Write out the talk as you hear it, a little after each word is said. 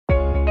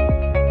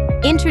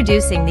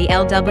Introducing the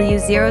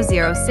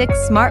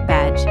LW006 Smart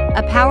Badge,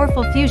 a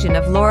powerful fusion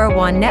of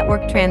LoRaWAN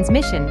network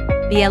transmission,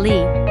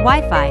 BLE,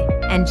 Wi-Fi,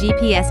 and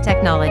GPS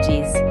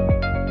technologies.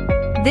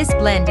 This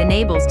blend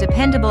enables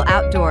dependable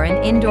outdoor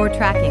and indoor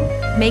tracking,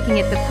 making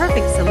it the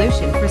perfect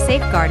solution for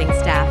safeguarding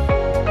staff,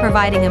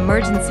 providing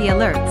emergency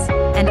alerts,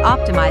 and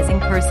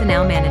optimizing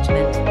personnel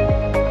management.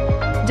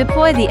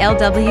 Deploy the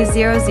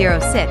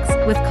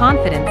LW006 with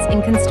confidence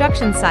in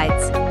construction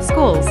sites,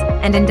 schools,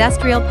 and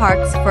industrial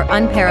parks for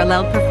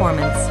unparalleled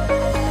performance.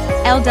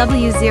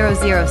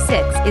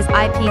 LW006 is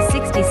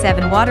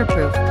IP67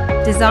 waterproof,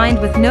 designed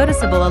with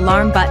noticeable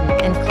alarm button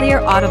and clear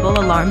audible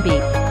alarm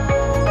beep.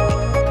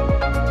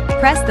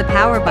 Press the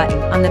power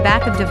button on the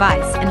back of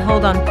device and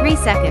hold on 3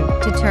 seconds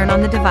to turn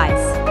on the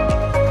device.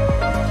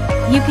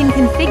 You can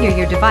configure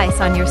your device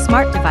on your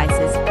smart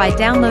devices by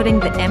downloading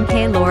the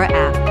MK LoRa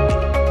app.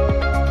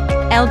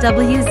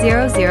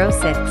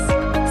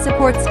 LW006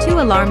 supports 2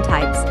 alarm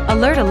types,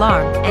 Alert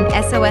Alarm and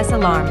SOS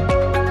Alarm.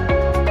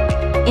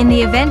 In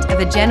the event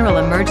of a general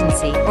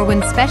emergency or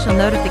when special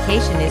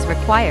notification is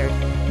required,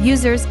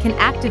 users can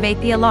activate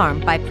the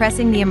alarm by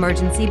pressing the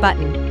emergency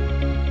button.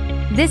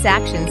 This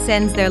action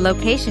sends their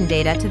location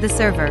data to the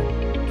server,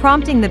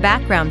 prompting the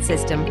background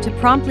system to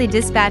promptly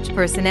dispatch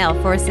personnel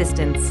for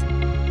assistance.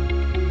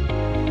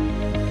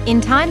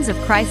 In times of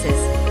crisis,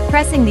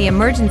 pressing the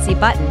emergency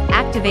button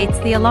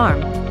activates the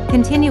alarm,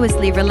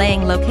 continuously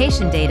relaying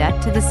location data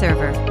to the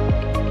server.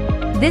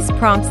 This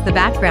prompts the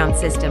background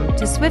system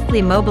to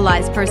swiftly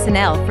mobilize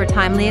personnel for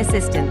timely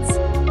assistance,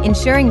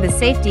 ensuring the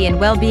safety and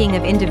well-being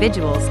of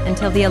individuals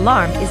until the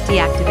alarm is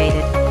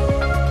deactivated.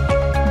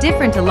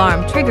 Different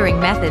alarm triggering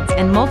methods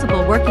and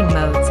multiple working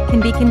modes can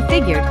be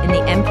configured in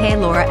the MK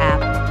LoRa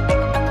app.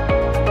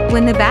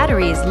 When the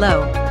battery is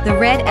low, the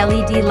red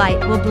LED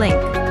light will blink.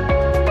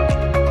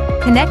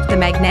 Connect the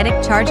magnetic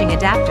charging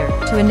adapter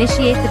to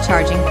initiate the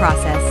charging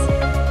process.